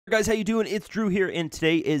Guys, how you doing? It's Drew here, and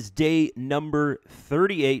today is day number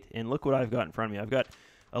 38, and look what I've got in front of me. I've got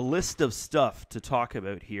a list of stuff to talk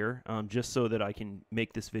about here, just so that I can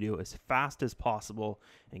make this video as fast as possible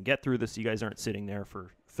and get through this so you guys aren't sitting there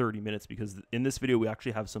for 30 minutes, because in this video we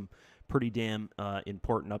actually have some pretty damn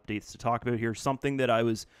important updates to talk about here. Something that I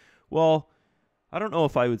was, well, I don't know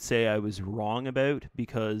if I would say I was wrong about,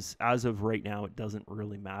 because as of right now, it doesn't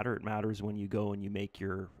really matter. It matters when you go and you make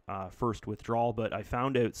your first withdrawal. But I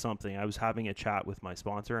found out something. I was having a chat with my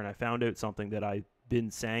sponsor, and I found out something that I've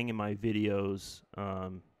been saying in my videos.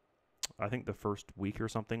 I think the first week or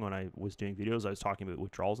something when I was doing videos, I was talking about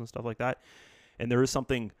withdrawals and stuff like that. And there is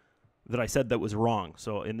something that I said that was wrong.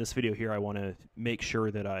 So in this video here, I want to make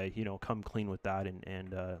sure that I, come clean with that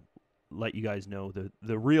and let you guys know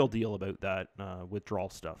the real deal about that withdrawal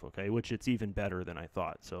stuff, okay? Which it's even better than I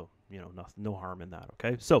thought. So, no harm in that,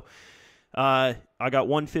 okay? So, I got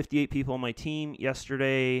 158 people on my team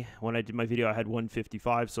yesterday. When I did my video, I had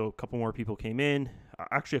 155, so a couple more people came in.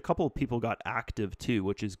 Actually, a couple of people got active too,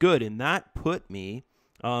 which is good, and that put me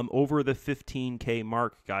over the 15K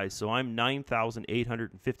mark, guys. So I'm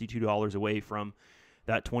 $9,852 away from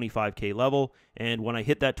that 25K level, and when I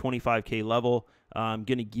hit that 25K level, I'm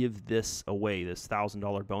going to give this away, this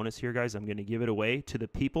 $1,000 bonus here, guys. I'm going to give it away to the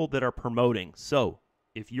people that are promoting. So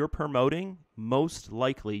if you're promoting, most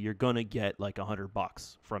likely you're going to get like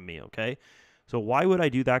 $100 from me, okay? So why would I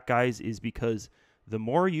do that, guys, is because the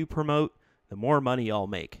more you promote, the more money I'll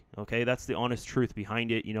make, okay? That's the honest truth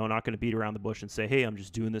behind it. I'm not going to beat around the bush and say, hey, I'm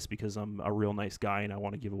just doing this because I'm a real nice guy and I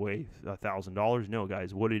want to give away $1,000. No,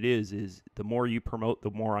 guys, what it is the more you promote,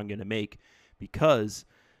 the more I'm going to make, because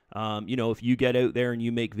if you get out there and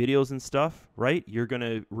you make videos and stuff, right, you're going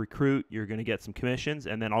to recruit, you're going to get some commissions,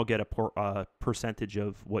 and then I'll get a percentage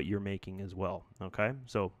of what you're making as well, okay?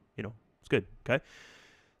 So, it's good, okay?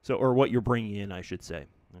 So, or what you're bringing in, I should say,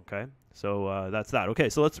 okay? So that's that. Okay,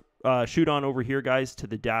 so let's shoot on over here, guys, to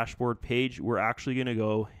the dashboard page. We're actually going to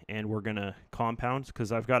go and we're going to compound,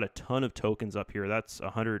 because I've got a ton of tokens up here. That's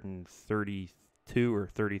 132 or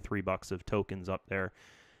 33 bucks of tokens up there.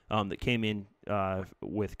 That came in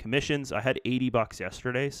with commissions. I had 80 bucks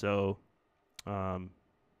yesterday, so I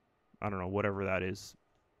don't know, whatever that is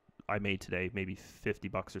I made today, maybe 50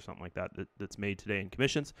 bucks or something like that that's made today in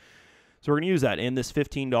commissions. So we're going to use that, and this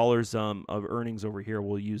 $15 of earnings over here,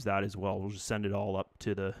 we'll use that as well. We'll just send it all up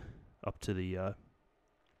to the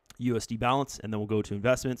USD balance, and then we'll go to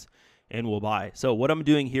investments and we'll buy. So what I'm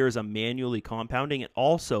doing here is I'm manually compounding, and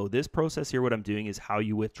also this process here, what I'm doing is how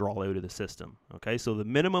you withdraw out of the system. Okay, so the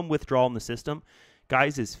minimum withdrawal in the system,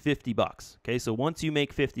 guys, is 50 bucks. Okay, so once you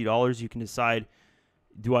make $50, you can decide,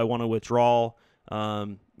 do I want to withdraw?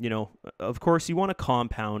 Of course, you want to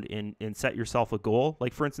compound and set yourself a goal.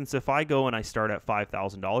 Like, for instance, if I go and I start at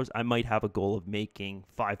 $5,000, I might have a goal of making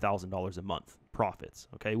 $5,000 a month profits,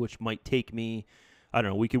 okay, which might take me, I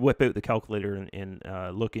don't know, we could whip out the calculator and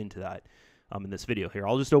look into that in this video here.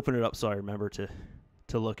 I'll just open it up so I remember to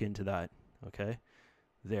look into that, okay?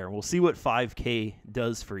 There, we'll see what 5K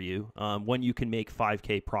does for you when you can make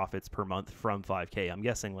 5K profits per month from 5K. I'm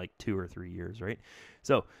guessing like 2 or 3 years, right?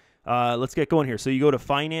 So let's get going here. So you go to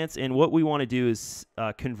finance, and what we want to do is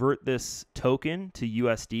convert this token to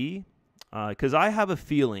USD, because I have a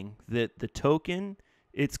feeling that the token,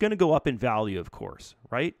 it's going to go up in value, of course,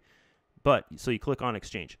 right? But so you click on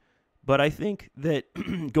exchange. But I think that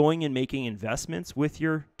going and making investments with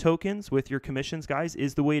your tokens, with your commissions, guys,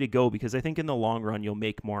 is the way to go, because I think in the long run you'll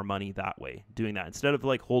make more money that way, doing that, instead of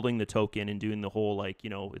like holding the token and doing the whole like,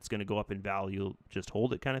 it's going to go up in value, just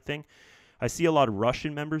hold it kind of thing. I see a lot of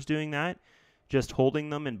Russian members doing that, just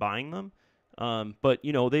holding them and buying them. But,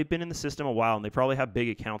 they've been in the system a while, and they probably have big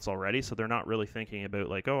accounts already, so they're not really thinking about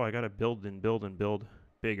like, oh, I got to build and build and build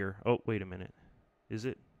bigger. Oh, wait a minute. Is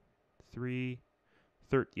it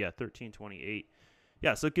 1328?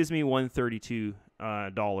 Yeah, so it gives me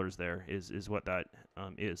 $132 there is what that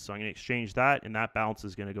is. So I'm going to exchange that, and that balance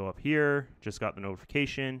is going to go up here. Just got the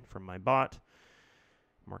notification from my bot.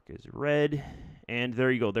 Mark is red, and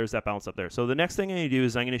there you go. There's that balance up there. So the next thing I'm going to do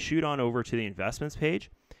is I'm going to shoot on over to the investments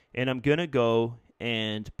page, and I'm going to go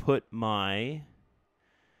and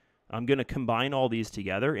I'm going to combine all these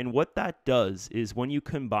together. And what that does is when you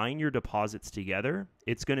combine your deposits together,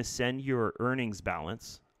 it's going to send your earnings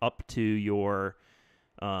balance up to your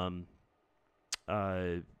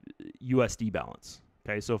USD balance.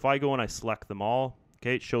 Okay, so if I go and I select them all,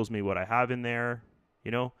 okay, it shows me what I have in there,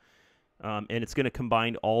 and it's going to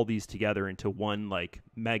combine all these together into one like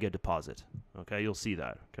mega deposit. Okay, you'll see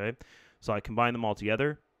that. Okay, so I combine them all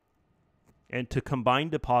together, and to combine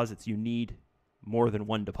deposits, you need more than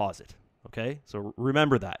one deposit. Okay, so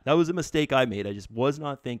remember that. That was a mistake I made. I just was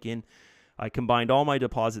not thinking. I combined all my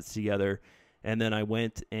deposits together, and then I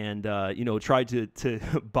went and tried to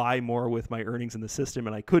buy more with my earnings in the system,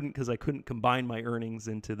 and I couldn't because I couldn't combine my earnings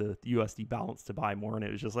into the USD balance to buy more, and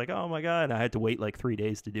it was just like, oh my god, I had to wait like 3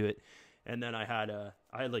 days to do it, and then I had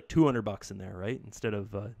like $200 in there, right, instead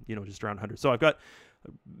of just around 100. So I've got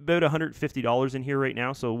about $150 in here right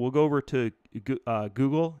now. So we'll go over to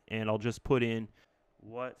Google, and I'll just put in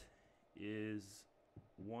what is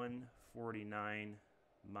 149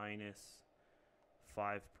 minus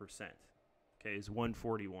 5%. Okay, is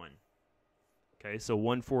 141. Okay, so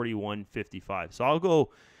 141.55. So I'll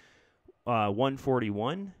go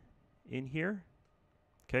 141 in here.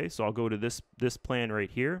 Okay, so I'll go to this plan right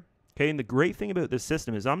here. Okay, and the great thing about this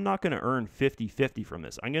system is I'm not going to earn 50-50 from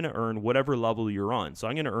this. I'm going to earn whatever level you're on. So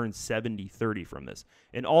I'm going to earn 70-30 from this.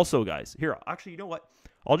 And also, guys, here, actually, you know what?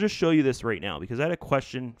 I'll just show you this right now because I had a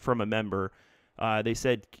question from a member. They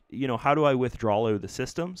said, how do I withdraw out of the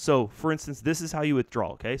system? So, for instance, this is how you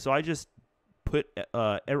withdraw, okay? So I just put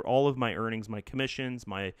all of my earnings, my commissions,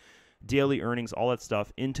 my daily earnings, all that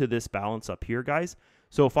stuff into this balance up here, guys.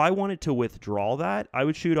 So if I wanted to withdraw that, I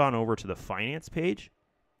would shoot on over to the finance page,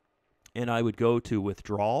 and I would go to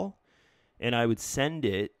withdrawal, and I would send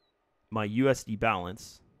it my USD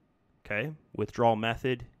balance, okay? Withdrawal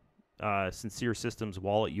method, Sincere Systems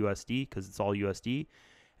Wallet USD, because it's all USD.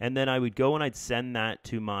 And then I would go and I'd send that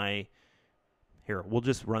to my, here, we'll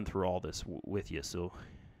just run through all this with you so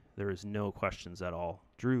there is no questions at all.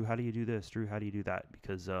 Drew, how do you do this? Drew, how do you do that?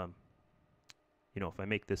 Because, if I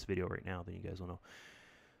make this video right now, then you guys will know.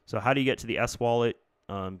 So how do you get to the S wallet?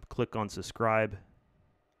 Click on subscribe.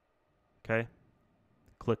 Okay.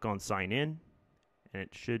 Click on sign in, and it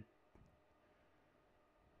should,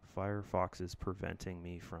 Firefox is preventing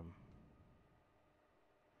me from,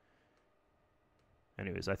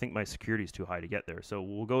 anyways, I think my security is too high to get there. So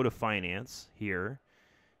we'll go to finance here,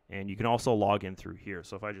 and you can also log in through here.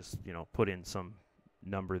 So if I just, put in some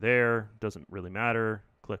number there, doesn't really matter,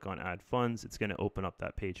 click on add funds, it's going to open up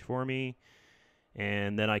that page for me.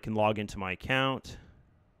 And then I can log into my account,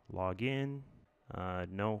 log in.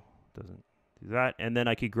 No, doesn't do that. And then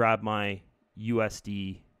I could grab my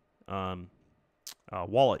USD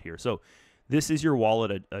wallet here. So this is your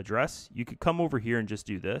wallet address. You could come over here and just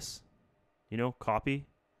do this, copy.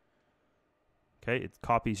 Okay, it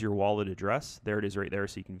copies your wallet address. There it is right there,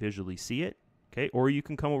 so you can visually see it. Okay, or you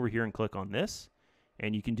can come over here and click on this,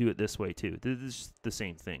 and you can do it this way too. This is the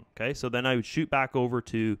same thing. Okay, so then I would shoot back over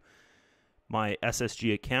to my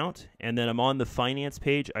SSG account, and then I'm on the finance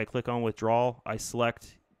page. I click on withdrawal. I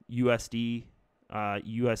select USD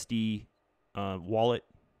wallet.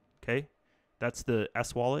 Okay, that's the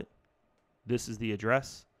S wallet. This is the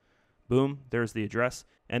address. Boom, there's the address.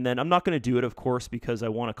 And then I'm not going to do it, of course, because I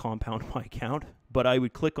want to compound my account, but I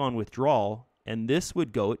would click on withdrawal, and this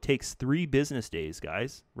would go. It takes 3 business days,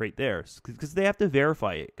 guys, right there, because they have to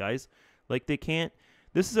verify it, guys. Like, they can't.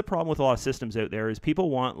 This is a problem with a lot of systems out there, is people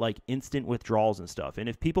want like instant withdrawals and stuff. And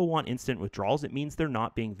if people want instant withdrawals, it means they're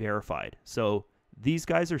not being verified. So these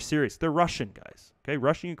guys are serious. They're Russian guys. Okay,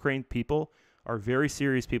 Russian Ukraine people are very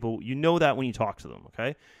serious people. You know that when you talk to them.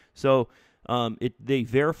 Okay, so they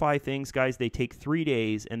verify things, guys. They take 3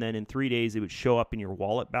 days, and then in 3 days it would show up in your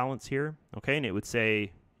wallet balance here. Okay, and it would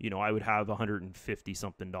say, I would have $150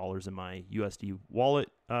 something in my USD wallet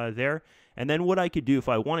there. And then what I could do if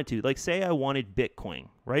I wanted to, like say I wanted Bitcoin,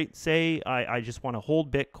 right? Say I just want to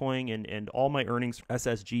hold Bitcoin and all my earnings,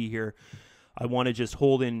 SSG here, I want to just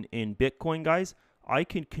hold in Bitcoin, guys. I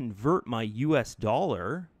can convert my US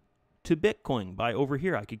dollar to Bitcoin by over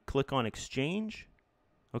here. I could click on exchange,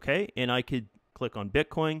 okay? And I could click on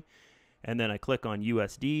Bitcoin, and then I click on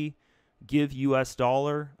USD, give US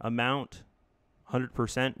dollar amount,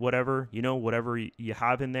 100%, whatever, whatever you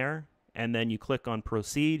have in there. And then you click on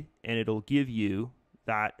proceed, and it'll give you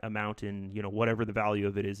that amount in, whatever the value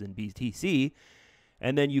of it is in BTC.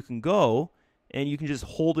 And then you can go and you can just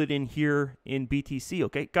hold it in here in BTC.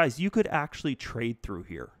 Okay, guys, you could actually trade through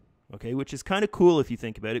here. Okay, which is kind of cool if you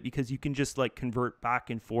think about it, because you can just like convert back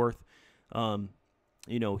and forth.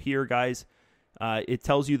 Here, guys, it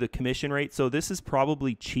tells you the commission rate. So this is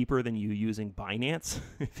probably cheaper than you using Binance,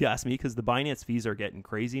 if you ask me, because the Binance fees are getting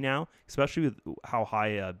crazy now, especially with how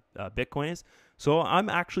high Bitcoin is. So I'm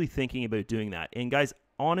actually thinking about doing that. And guys,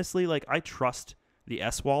 honestly, like I trust the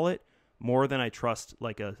S wallet more than I trust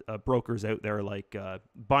like a brokers out there. Like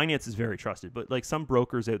Binance is very trusted, but like some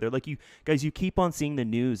brokers out there, like you guys, you keep on seeing the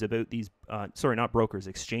news about these, sorry, not brokers,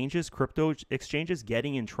 exchanges, crypto exchanges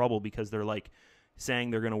getting in trouble because they're like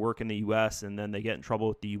saying they're going to work in the US, and then they get in trouble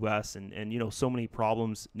with the US, and so many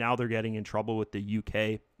problems. Now they're getting in trouble with the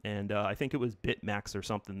UK and I think it was BitMEX or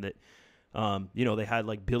something that, you know, they had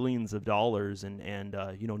like billions of dollars, and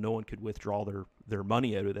you know, no one could withdraw their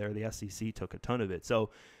money out of there. The SEC took a ton of it. So,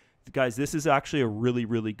 guys, this is actually a really,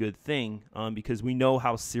 really good thing, because we know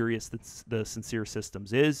how serious the Sincere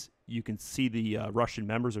Systems is. You can see the Russian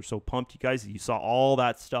members are so pumped. You guys, you saw all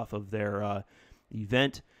that stuff of their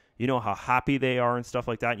event. You know how happy they are and stuff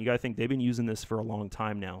like that. And you got to think they've been using this for a long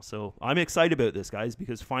time now. So I'm excited about this, guys,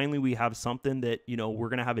 because finally we have something that, you know, we're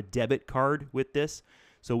going to have a debit card with this.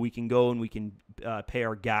 So we can go and we can pay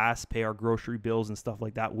our gas, pay our grocery bills and stuff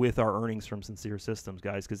like that with our earnings from Sincere Systems,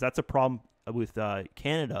 guys, because that's a problem with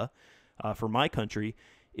Canada, for my country,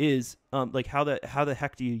 is like how the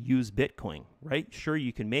heck do you use Bitcoin, right? Sure,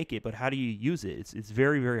 you can make it, but how do you use it? It's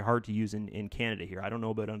very, very hard to use in Canada here. I don't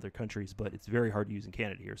know about other countries, but it's very hard to use in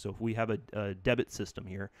Canada here. So if we have a debit system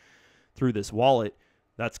here through this wallet,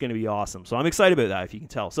 that's going to be awesome. So I'm excited about that, if you can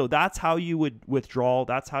tell. So that's how you would withdraw.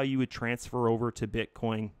 That's how you would transfer over to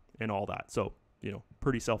Bitcoin and all that. So, you know,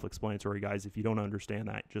 pretty self-explanatory, guys. If you don't understand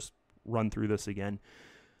that, just run through this again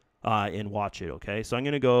and watch it, okay? So I'm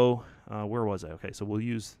going to go, where was I? Okay, so we'll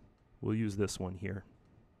use this one here.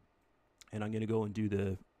 And I'm going to go and do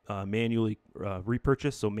the manually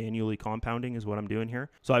repurchase. So manually compounding is what I'm doing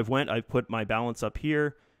here. So I've put my balance up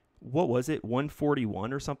here. What was it?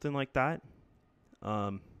 141 or something like that.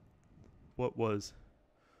 Yeah,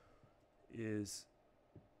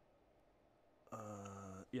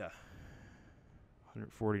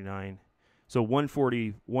 149. So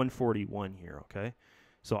 141 here, okay?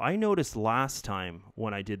 So I noticed last time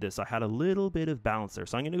when I did this, I had a little bit of balance there.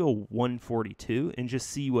 So I'm going to go 142 and just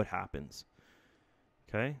see what happens.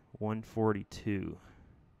 Okay, 142.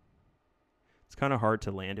 It's kind of hard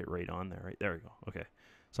to land it right on there. Right there we go. Okay.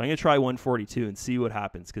 So I'm going to try 142 and see what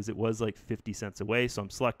happens, because it was like 50 cents away. So I'm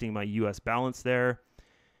selecting my US balance there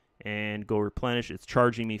and go replenish. It's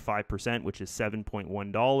charging me 5%, which is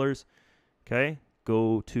 $7.1. Okay,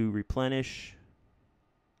 go to replenish.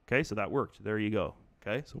 Okay, so that worked. There you go.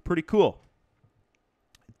 Okay, so pretty cool.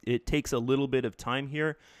 It takes a little bit of time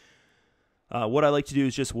here. What I like to do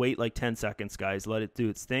is just wait like 10 seconds, guys. Let it do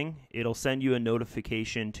its thing. It'll send you a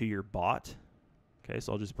notification to your bot. Okay,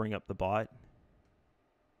 so I'll just bring up the bot.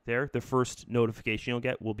 There, the first notification you'll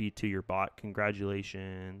get will be to your bot.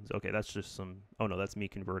 Congratulations. Okay, that's just some, oh no, that's me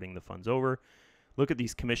converting the funds over. Look at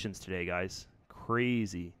these commissions today, guys.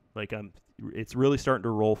 Crazy. Like it's really starting to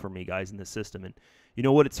roll for me, guys, in this system. And you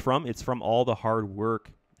know what it's from? It's from all the hard work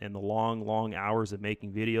and the long, long hours of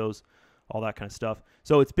making videos, all that kind of stuff.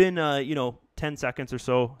 So it's been, you know, 10 seconds or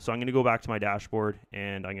so. So I'm going to go back to my dashboard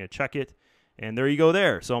and I'm going to check it. And there you go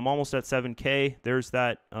there. So I'm almost at 7K. There's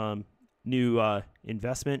that new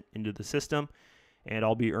investment into the system, and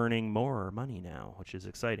I'll be earning more money now, which is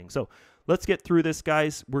exciting. So let's get through this,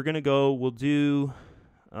 guys. We're gonna go. We'll do.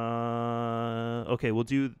 Okay, we'll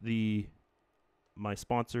do my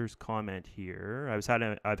sponsor's comment here. I was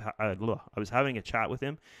having a chat with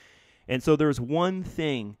him, and so there's one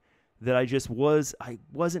thing that I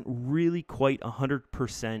wasn't really quite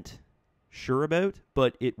 100% sure about,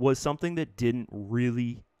 but it was something that didn't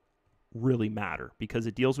really matter, because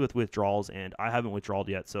it deals with withdrawals, and I haven't withdrawed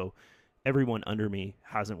yet, so everyone under me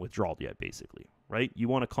hasn't withdrawed yet, basically, right? You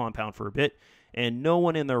want to compound for a bit, and no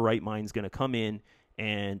one in their right mind is going to come in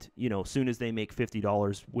and, you know, as soon as they make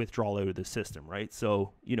 $50, withdraw out of the system, right?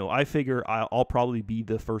 So, you know, I figure I'll probably be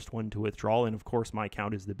the first one to withdraw, and of course my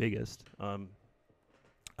account is the biggest.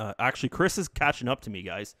 Actually, Chris is catching up to me,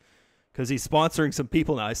 guys, because he's sponsoring some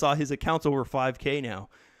people now. I saw his account's over 5K now.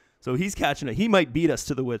 So he's catching it. He might beat us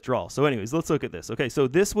to the withdrawal. So anyways, let's look at this. Okay, so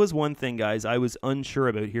this was one thing, guys, I was unsure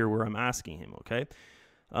about here where I'm asking him, okay?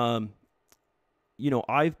 You know,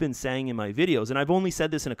 I've been saying in my videos, and I've only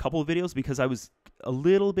said this in a couple of videos because I was a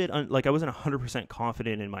little bit, like I wasn't 100%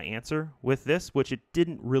 confident in my answer with this, which it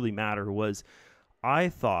didn't really matter, was I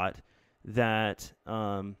thought that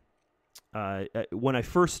when I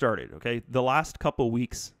first started, okay, the last couple of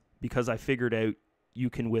weeks, because I figured out you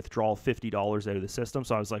can withdraw $50 out of the system.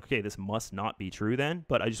 So I was like, okay, this must not be true then,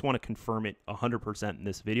 but I just want to confirm it 100% in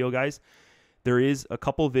this video, guys. There is a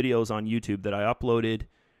couple videos on YouTube that I uploaded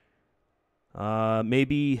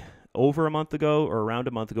maybe over a month ago or around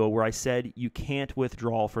a month ago where I said you can't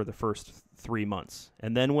withdraw for the first 3 months.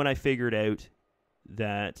 And then when I figured out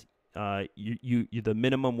that the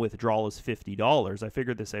minimum withdrawal is $50, I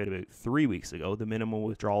figured this out about 3 weeks ago. The minimum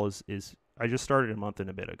withdrawal is I just started a month and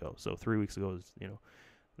a bit ago, so 3 weeks ago is, you know,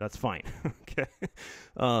 that's fine. Okay.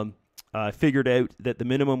 I figured out that the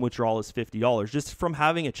minimum withdrawal is $50 just from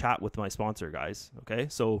having a chat with my sponsor, guys. Okay,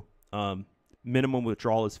 so minimum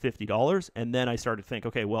withdrawal is $50, and then I started to think,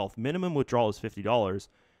 okay, well, if minimum withdrawal is $50,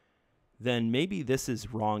 then maybe this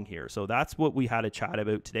is wrong here. So that's what we had a chat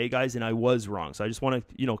about today, guys, and I was wrong. So I just want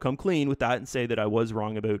to, come clean with that and say that I was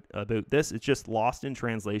wrong about this. It's just lost in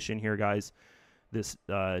translation here, guys, this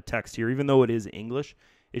text here, even though it is English.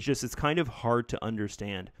 It's kind of hard to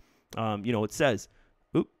understand. It says,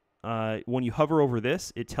 when you hover over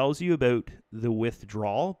this, it tells you about the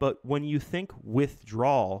withdrawal, but when you think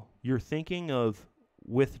withdrawal, you're thinking of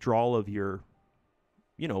withdrawal of your,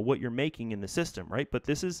 what you're making in the system, right? But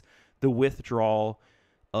this is the withdrawal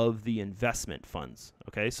of the investment funds,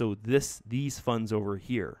 okay? So these funds over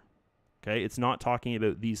here, okay? It's not talking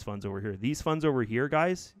about these funds over here. These funds over here,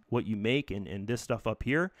 guys, what you make and this stuff up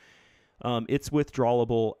here, it's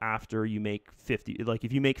withdrawable after you make 50. Like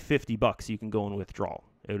if you make $50, you can go and withdraw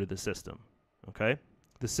out of the system, okay?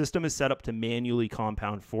 The system is set up to manually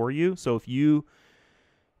compound for you. So if you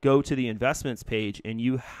go to the investments page and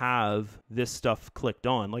you have this stuff clicked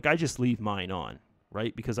on, like I just leave mine on,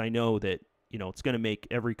 right? Because I know that, it's going to make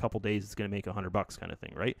every couple days, it's going to make $100 kind of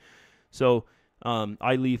thing, right? So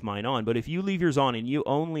I leave mine on. But if you leave yours on and you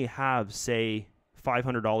only have, say,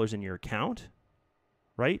 $500 in your account,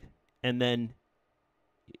 right? And then,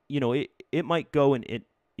 it might go and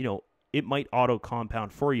it might auto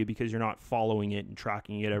compound for you because you're not following it and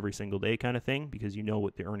tracking it every single day kind of thing, because you know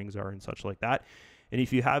what the earnings are and such like that. And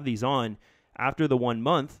if you have these on after the 1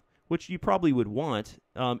 month, which you probably would want,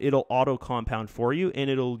 it'll auto compound for you and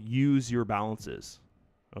it'll use your balances.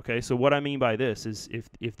 Okay, so what I mean by this is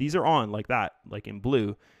if these are on like that, like in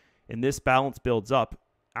blue, and this balance builds up,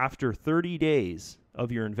 after 30 days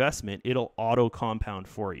of your investment, it'll auto compound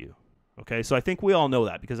for you. Okay, so I think we all know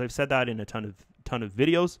that because I've said that in a ton of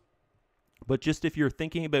videos. But just if you're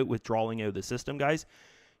thinking about withdrawing out of the system, guys,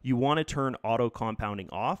 you want to turn auto compounding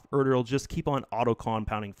off, or it'll just keep on auto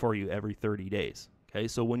compounding for you every 30 days. Okay,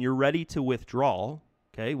 so when you're ready to withdraw,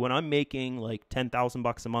 okay, when I'm making like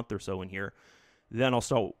 $10,000 a month or so in here, then I'll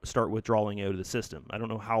start withdrawing out of the system. I don't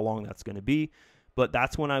know how long that's going to be, but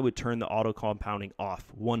that's when I would turn the auto compounding off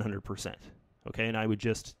 100%. Okay, and I would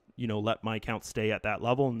just, let my account stay at that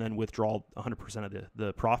level and then withdraw 100% of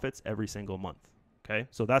the profits every single month. Okay,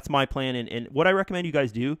 so that's my plan. And what I recommend you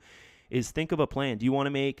guys do is think of a plan. Do you want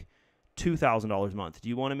to make $2,000 a month? Do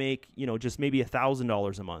you want to make, just maybe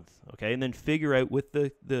 $1,000 a month? Okay, and then figure out with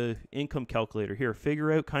the income calculator here,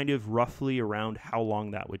 figure out kind of roughly around how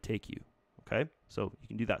long that would take you. Okay, so you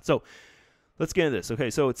can do that. So let's get into this.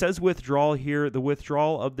 Okay, so it says withdrawal here. The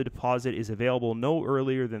withdrawal of the deposit is available no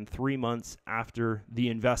earlier than 3 months after the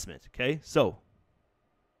investment. Okay, so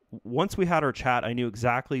once we had our chat, I knew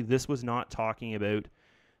exactly this was not talking about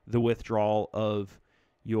the withdrawal of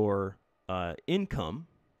your income.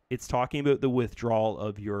 It's talking about the withdrawal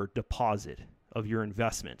of your deposit, of your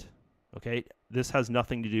investment. Okay, this has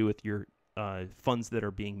nothing to do with your funds that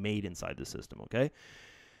are being made inside the system. Okay,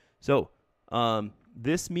 so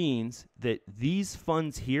this means that these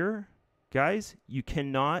funds here, guys, you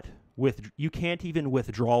can't even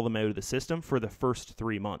withdraw them out of the system for the first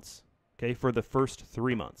 3 months. Okay, for the first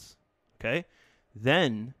 3 months. Okay,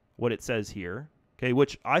 then what it says here, okay,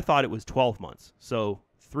 which I thought it was 12 months. So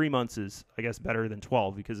 3 months is, I guess, better than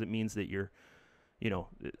 12 because it means that you're,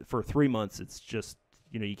 for 3 months, it's just,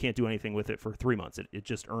 you can't do anything with it for 3 months. It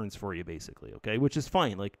just earns for you basically. Okay, which is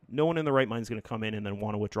fine. Like no one in the right mind is going to come in and then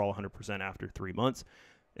want to withdraw 100% after 3 months.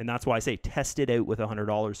 And that's why I say test it out with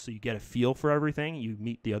 $100 so you get a feel for everything. You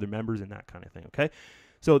meet the other members and that kind of thing. Okay,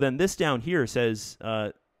 so then this down here says,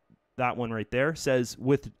 that one right there says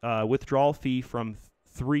withdrawal fee from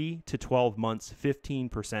 3 to 12 months,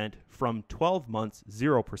 15%, from 12 months,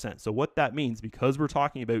 0%. So what that means, because we're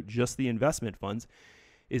talking about just the investment funds,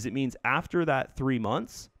 is it means after that 3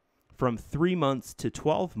 months, from 3 months to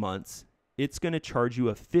 12 months, it's going to charge you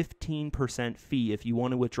a 15% fee if you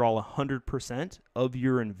want to withdraw 100% of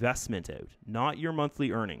your investment out, not your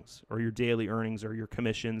monthly earnings or your daily earnings or your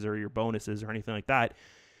commissions or your bonuses or anything like that.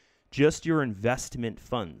 Just your investment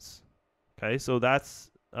funds. Okay, so that's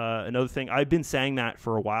another thing. I've been saying that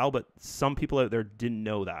for a while, but some people out there didn't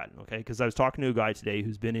know that. Okay, because I was talking to a guy today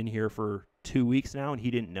who's been in here for 2 weeks now, and he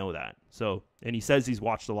didn't know that. So, and he says he's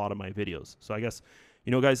watched a lot of my videos. So I guess,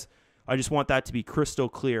 guys, I just want that to be crystal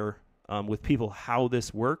clear with people how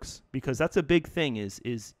this works, because that's a big thing.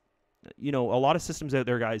 Is a lot of systems out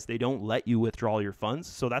there, guys, they don't let you withdraw your funds.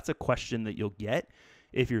 So that's a question that you'll get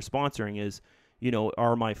if you're sponsoring is,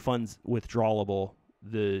 are my funds withdrawable?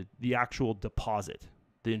 The actual deposit,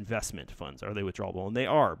 the investment funds, are they withdrawable? And they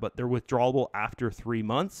are, but they're withdrawable after 3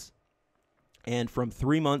 months. And from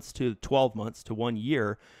 3 months to 12 months to 1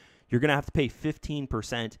 year, you're going to have to pay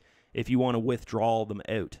 15% if you want to withdraw them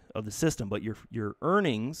out of the system. But your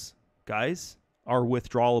earnings, guys, are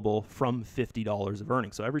withdrawable from $50 of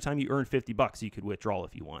earnings. So every time you earn $50, you could withdraw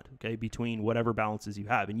if you want, okay, between whatever balances you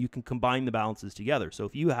have. And you can combine the balances together. So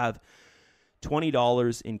if you have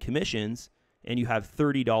 $20 in commissions and you have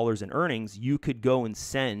 $30 in earnings, you could go and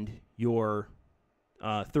send your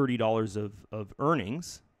 $30 of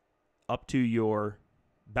earnings up to your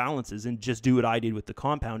balances and just do what I did with the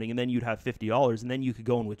compounding, and then you'd have $50, and then you could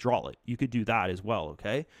go and withdraw it. You could do that as well,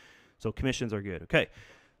 okay? So commissions are good, okay?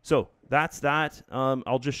 So that's that.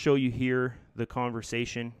 I'll just show you here the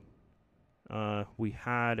conversation we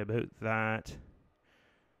had about that.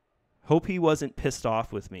 Hope he wasn't pissed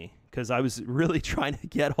off with me because I was really trying to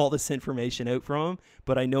get all this information out from him,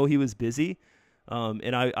 but I know he was busy,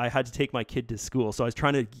 and I had to take my kid to school, so I was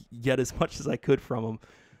trying to get as much as I could from him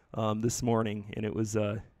this morning, and it was,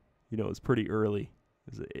 it was pretty early.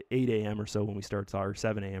 It was 8 a.m. or so when we started talking, or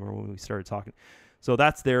 7 a.m. or when we started talking. So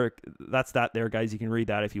that's that there, guys. You can read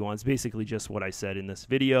that if you want. It's basically just what I said in this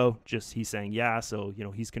video. Just he's saying, yeah, so,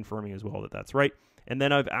 he's confirming as well that that's right. And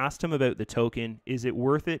then I've asked him about the token. Is it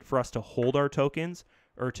worth it for us to hold our tokens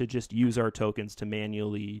or to just use our tokens to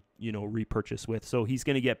manually, repurchase with? So he's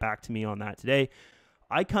going to get back to me on that today.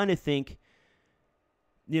 I kind of think,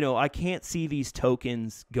 I can't see these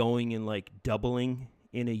tokens going and like doubling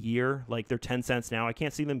in a year. Like they're 10 cents now. I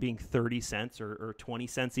can't see them being 30 cents or 20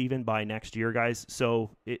 cents even by next year, guys.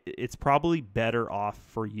 So it's probably better off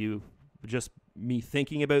for you, just me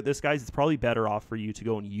thinking about this, guys, it's probably better off for you to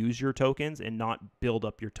go and use your tokens and not build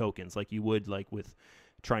up your tokens like you would like with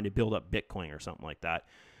trying to build up Bitcoin or something like that.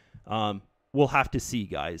 We'll have to see,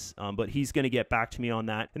 guys. But he's going to get back to me on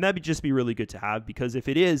that. And that'd just be really good to have, because if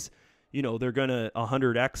it is, they're going to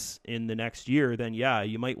 100x in the next year, then yeah,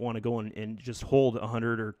 you might want to go and just hold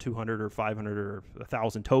 100 or 200 or 500 or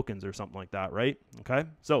 1,000 tokens or something like that, right? Okay.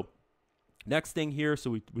 So next thing here.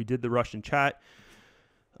 So we did the Russian chat.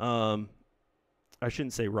 I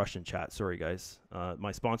shouldn't say Russian chat. Sorry, guys.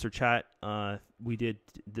 My sponsor chat, we did,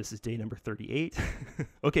 this is day number 38.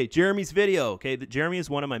 Okay, Jeremy's video. Okay, Jeremy is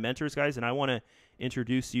one of my mentors, guys, and I want to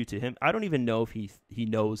introduce you to him. I don't even know if he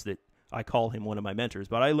knows that I call him one of my mentors,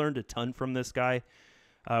 but I learned a ton from this guy.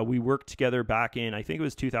 We worked together back in, I think it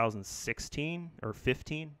was 2016 or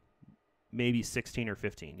 15, maybe 16 or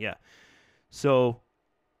 15. Yeah. So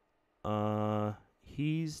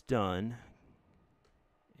he's done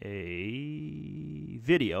a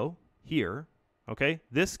video here. Okay.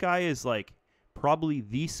 This guy is like probably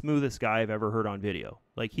the smoothest guy I've ever heard on video.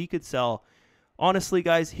 Like he could sell, honestly,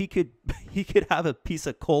 guys, he could have a piece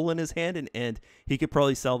of coal in his hand and he could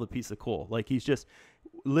probably sell the piece of coal. Like he's just,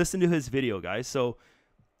 listen to his video, guys. So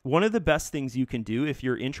one of the best things you can do if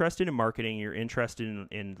you're interested in marketing, you're interested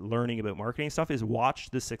in learning about marketing stuff, is watch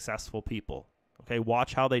the successful people. Okay.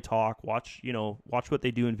 Watch how they talk, watch what they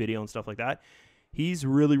do in video and stuff like that. He's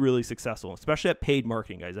really, really successful, especially at paid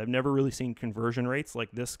marketing, guys. I've never really seen conversion rates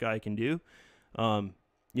like this guy can do.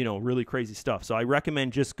 Really crazy stuff. So I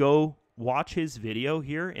recommend just go watch his video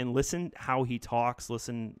here and listen how he talks,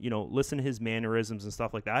 listen to his mannerisms and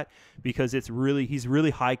stuff like that, because he's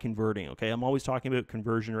really high converting. Okay. I'm always talking about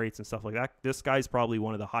conversion rates and stuff like that. This guy's probably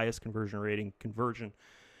one of the highest conversion rating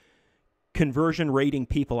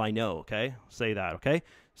people I know. Okay. Say that. Okay.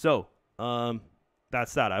 So,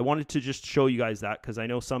 that's that. I wanted to just show you guys that because I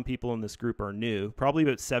know some people in this group are new. Probably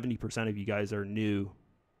about 70% of you guys are new.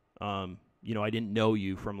 I didn't know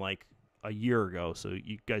you from like a year ago, so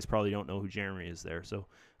you guys probably don't know who Jeremy is there. So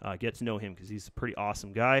get to know him because he's a pretty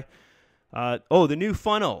awesome guy. The new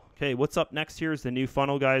funnel. Okay, what's up next here is the new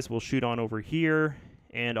funnel, guys. We'll shoot on over here,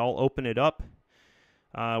 and I'll open it up.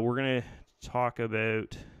 We're going to talk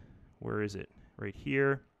about, where is it? Right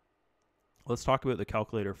here. Let's talk about the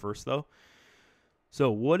calculator first, though. So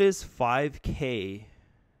what is 5K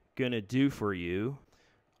going to do for you?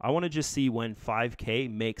 I want to just see when 5K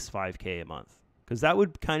makes 5K a month, because that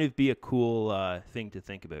would kind of be a cool thing to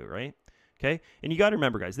think about, right? Okay. And you got to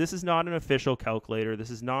remember, guys, this is not an official calculator.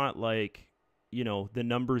 This is not like, the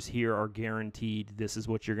numbers here are guaranteed. This is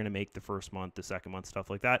what you're going to make the first month, the second month, stuff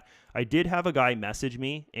like that. I did have a guy message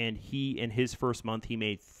me, and in his first month, he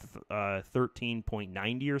made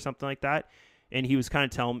 13.90 or something like that. And he was kind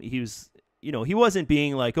of telling me, he wasn't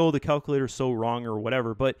being like, oh, the calculator's so wrong or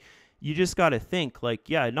whatever, but you just got to think like,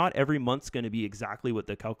 yeah, not every month's going to be exactly what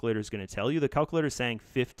the calculator is going to tell you. The calculator is saying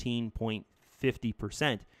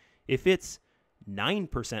 15.50%. If it's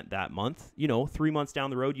 9% that month, 3 months down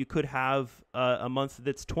the road, you could have a month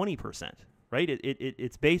that's 20%, right?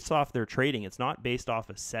 It's based off their trading. It's not based off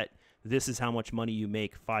a set, this is how much money you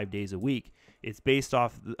make 5 days a week. It's based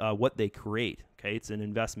off what they create. Okay. It's an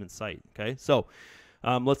investment site. Okay. So,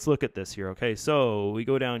 Let's look at this here. Okay, so we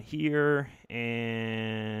go down here,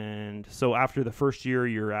 and so after the first year,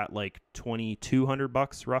 you're at like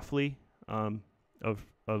 $2,200 roughly of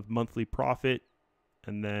monthly profit,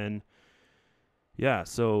 and then yeah,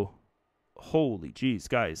 so holy geez,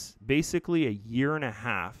 guys, basically a year and a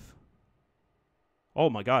half. Oh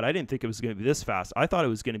my God, I didn't think it was going to be this fast. I thought it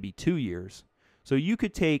was going to be 2 years. So you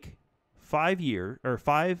could take 5 years or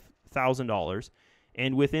 $5,000.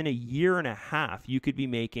 And within a year and a half, you could be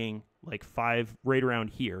making like right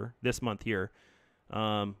around here, this month here,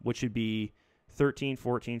 which would be 13,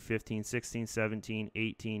 14, 15, 16, 17,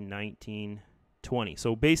 18, 19, 20.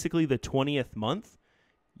 So basically the 20th month,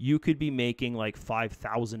 you could be making like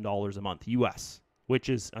 $5,000 a month US, which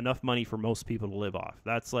is enough money for most people to live off.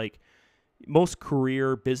 That's like most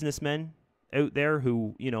career businessmen out there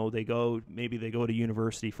who, you know, maybe they go to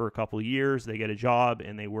university for a couple of years, they get a job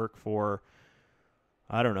and they work for,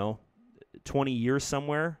 I don't know, 20 years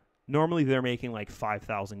somewhere. Normally they're making like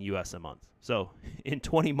 5,000 US a month. So in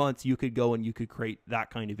 20 months, you could go and you could create that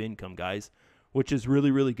kind of income, guys, which is really,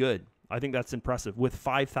 really good. I think that's impressive with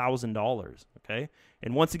 $5,000. Okay.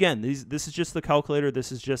 And once again, this is just the calculator.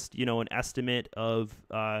 This is just, you know, an estimate of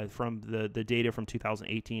from the data from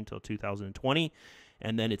 2018 till 2020.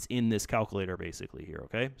 And then it's in this calculator basically here.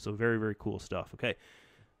 Okay. So very, very cool stuff. Okay.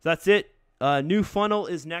 So that's it. New funnel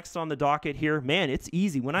is next on the docket here. Man, it's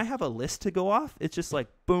easy. When I have a list to go off, it's just like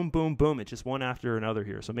boom, boom, boom. It's just one after another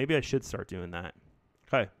here. So maybe I should start doing that.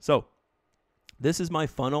 Okay, so this is my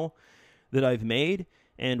funnel that I've made.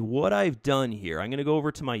 And what I've done here, I'm going to go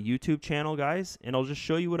over to my YouTube channel, guys, and I'll just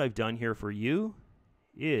show you what I've done here for you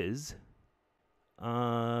is,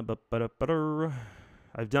 I've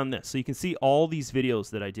done this. So you can see all these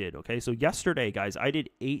videos that I did, okay? So yesterday, guys, I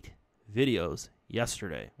did 8 videos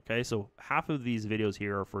yesterday. Okay, so half of these videos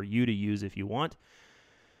here are for you to use if you want,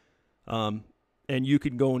 and you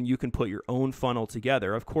can go and you can put your own funnel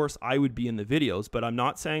together. Of course, I would be in the videos, but I'm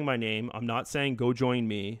not saying my name. I'm not saying go join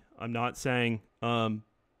me. I'm not saying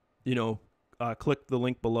you know, click the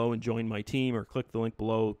link below and join my team, or click the link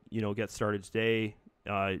below, you know, get started today,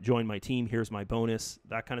 join my team, here's my bonus,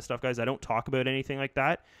 that kind of stuff, guys. I don't talk about anything like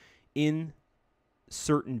that in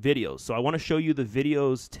certain videos. So I want to show you the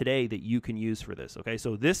videos today that you can use for this. Okay,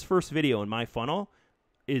 so this first video in my funnel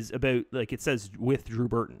is about, like it says, with Drew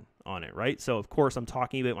Burton on it, right? So of course I'm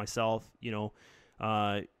talking about myself, you know,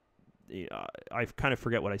 I kind of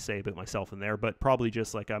forget what I say about myself in there, but probably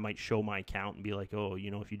just like I might show my account and be like, oh,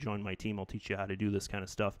 you know, if you join my team, I'll teach you how to do this kind of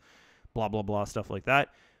stuff, blah, blah, blah, stuff like that.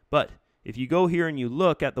 But if you go here and you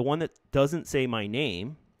look at the one that doesn't say my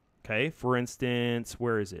name, okay, for instance,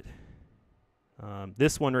 where is it?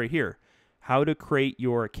 This one right here, how to create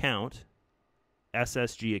your account,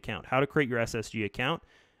 SSG account, how to create your SSG account,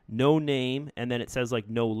 no name, and then it says like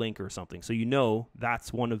no link or something. So you know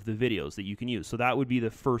that's one of the videos that you can use. So that would be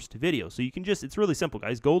the first video. So you can just, it's really simple,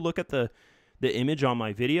 guys. Go look at the image on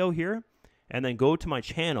my video here, and then go to my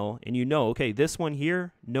channel, and you know, okay, this one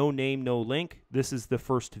here, no name, no link, this is the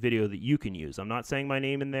first video that you can use. I'm not saying my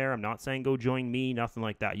name in there. I'm not saying go join me, nothing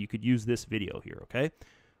like that. You could use this video here, okay,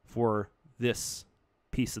 for this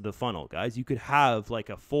piece of the funnel, guys. You could have like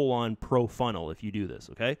a full-on pro funnel if you do this,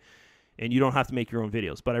 okay? And you don't have to make your own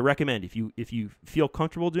videos. But I recommend if you feel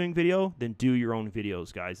comfortable doing video, then do your own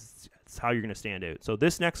videos, guys. It's how you're going to stand out. So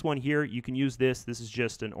this next one here, you can use this. This is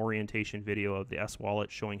just an orientation video of the S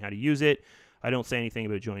Wallet showing how to use it. I don't say anything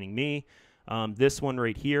about joining me. This one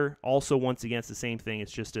right here, also once again, it's the same thing.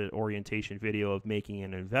 It's just an orientation video of making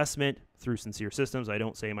an investment through Sincere Systems. I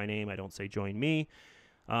don't say my name. I don't say join me.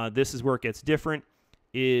 This is where it gets different.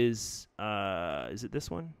 Is it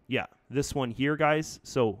this one? Yeah, this one here, guys.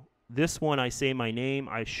 So this one, I say my name,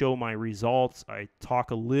 I show my results, I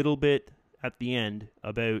talk a little bit at the end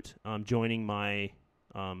about joining my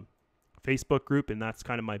Facebook group, and that's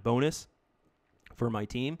kind of my bonus for my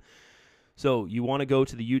team. So you want to go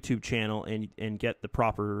to the YouTube channel and get the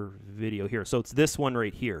proper video here. So it's this one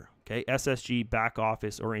right here, okay? SSG back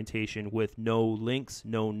office orientation with no links,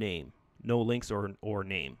 no name. No links or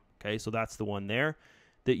name, okay? So that's the one there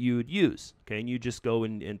that you would use, okay? And you just go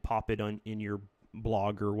and pop it in your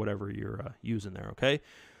blog or whatever you're using there, okay?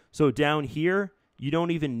 So down here, you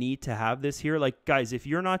don't even need to have this here. Like, guys, if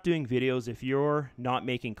you're not doing videos, if you're not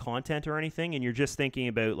making content or anything, and you're just thinking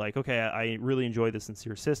about like, okay, I really enjoy the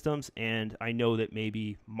Sincere Systems, and I know that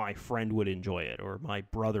maybe my friend would enjoy it, or my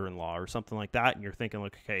brother-in-law or something like that, and you're thinking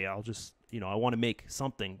like, okay, I'll just, you know, I want to make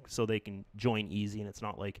something so they can join easy, and it's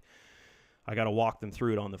not like I got to walk them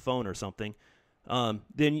through it on the phone or something.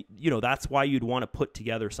 then, you know, that's why you'd want to put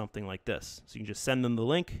together something like this. So you can just send them the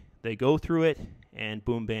link, they go through it, and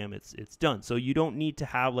boom, bam, it's done. So you don't need to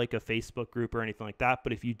have like a Facebook group or anything like that.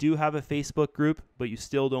 But if you do have a Facebook group, but you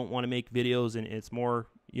still don't want to make videos and it's more,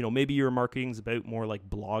 you know, maybe your marketing's about more like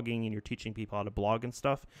blogging and you're teaching people how to blog and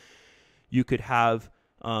stuff, you could have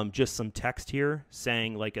just some text here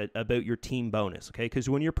saying like about your team bonus, okay? Because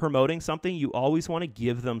when you're promoting something, you always want to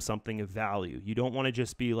give them something of value. You don't want to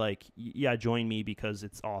just be like, yeah, join me because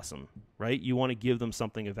it's awesome, right? You want to give them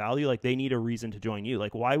something of value. Like they need a reason to join you.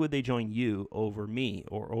 Like why would they join you over me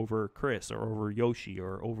or over Chris or over Yoshi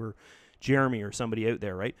or over Jeremy or somebody out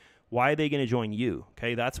there, right? Why are they going to join you?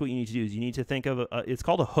 Okay, that's what you need to do is you need to think of, it's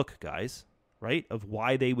called a hook, guys, right? Of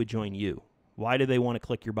why they would join you. Why do they want to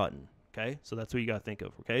click your button? Okay, so that's what you got to think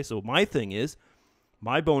of. Okay, so my thing is,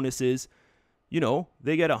 my bonus is, you know,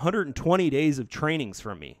 they get 120 days of trainings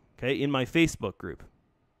from me, okay, in my Facebook group.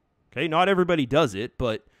 Okay, not everybody does it,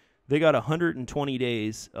 but they got 120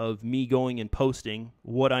 days of me going and posting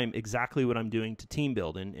exactly what I'm doing to team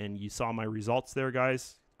build. And you saw my results there,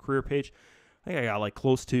 guys, career page. I think I got like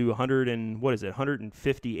close to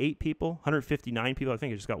 158 people, 159 people. I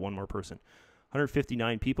think I just got one more person.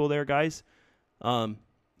 159 people there, guys. You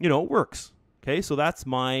know, it works. Okay, so that's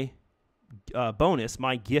my bonus,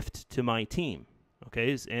 my gift to my team.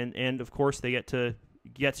 Okay, and of course they get to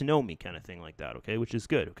know me, kind of thing like that. Okay, which is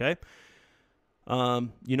good. Okay,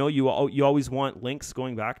 you know, you always want links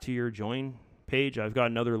going back to your join page. I've got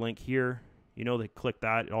another link here. You know, they click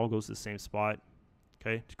that, it all goes to the same spot.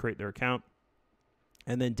 Okay, to create their account.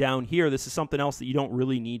 And then down here, this is something else that you don't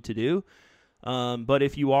really need to do. But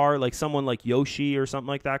if you are like someone like Yoshi or something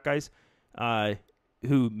like that, guys,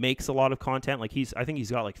 who makes a lot of content, like I think he's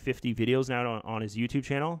got like 50 videos now on his YouTube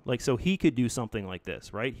channel. Like, so he could do something like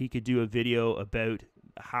this, right? He could do a video about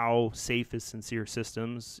how safe is Sincere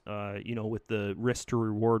Systems, you know, with the risk to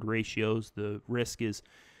reward ratios. The risk is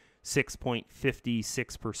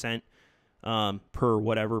 6.56%, per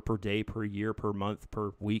whatever, per day, per year, per month,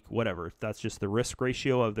 per week, whatever. That's just the risk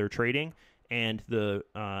ratio of their trading. And the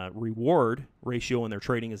reward ratio in their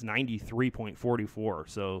trading is 93.44.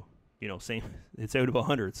 So, you know, same, it's out of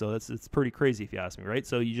 100. So it's pretty crazy if you ask me, right?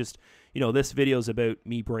 So you just, you know, this video is about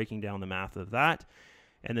me breaking down the math of that.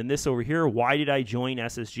 And then this over here, why did I join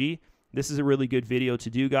SSG? This is a really good video to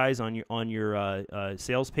do, guys, on your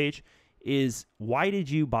sales page, is why did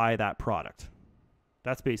you buy that product?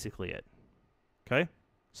 That's basically it. Okay.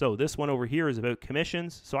 So this one over here is about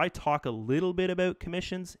commissions. So I talk a little bit about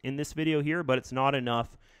commissions in this video here, but it's not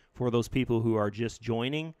enough for those people who are just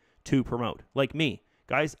joining to promote, like me.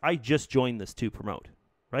 Guys, I just joined this to promote,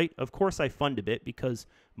 right? Of course I fund a bit because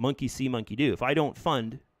monkey see, monkey do. If I don't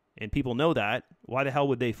fund and people know that, why the hell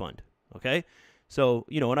would they fund? Okay? So,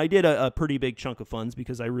 you know, and I did a pretty big chunk of funds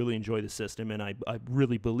because I really enjoy the system and I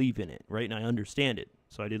really believe in it, right? And I understand it.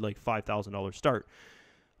 So I did like $5,000 start.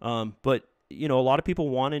 But, you know, a lot of people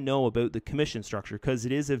want to know about the commission structure because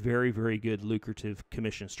it is a very, very good lucrative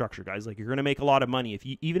commission structure, guys. Like, you're going to make a lot of money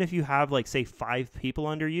even if you have, like, say 5 people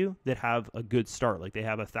under you that have a good start, like they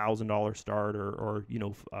have $1,000 start or you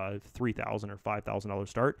know, $3,000 or $5,000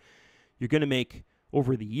 start. You're going to make,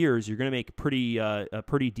 over the years, you're going to make a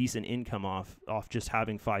pretty decent income off just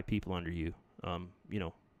having 5 people under you, you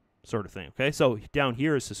know, sort of thing. Okay, so down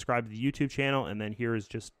here is subscribe to the YouTube channel, and then here is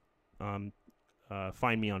just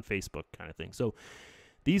find me on Facebook kind of thing. So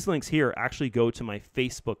these links here actually go to my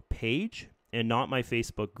Facebook page and not my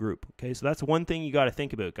Facebook group. Okay, so that's one thing you got to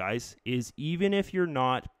think about, guys, is even if you're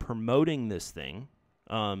not promoting this thing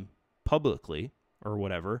publicly or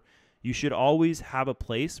whatever, you should always have a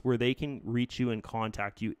place where they can reach you and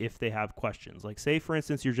contact you if they have questions. Like, say, for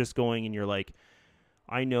instance, you're just going and you're like,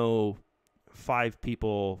 I know 5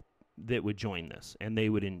 people that would join this and they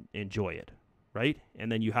would enjoy it. Right? And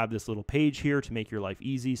then you have this little page here to make your life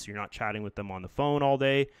easy so you're not chatting with them on the phone all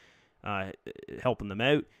day, helping them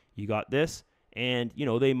out. You got this. And, you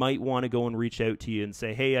know, they might want to go and reach out to you and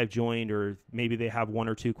say, hey, I've joined, or maybe they have 1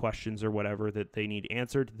 or 2 questions or whatever that they need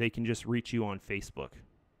answered. They can just reach you on Facebook.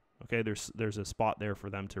 Okay, there's a spot there for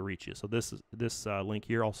them to reach you. So this link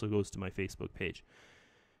here also goes to my Facebook page.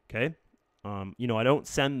 Okay, you know, I don't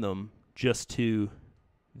send them just to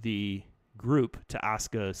the group to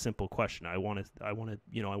ask a simple question. I want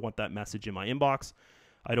that message in my inbox.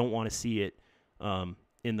 I don't want to see it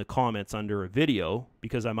in the comments under a video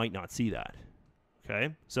because I might not see that.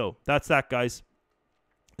 Okay, so that's that, guys.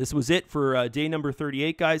 This was it for day number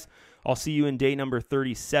 38, guys. I'll see you in day number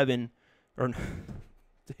 37 or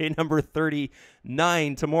day number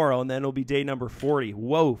 39 tomorrow, and then it'll be day number 40.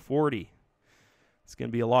 Whoa, 40. It's going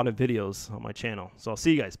to be a lot of videos on my channel. So I'll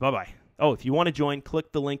see you guys. Bye-bye. Oh, if you want to join,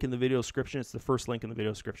 click the link in the video description. It's the first link in the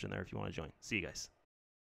video description there if you want to join. See you guys.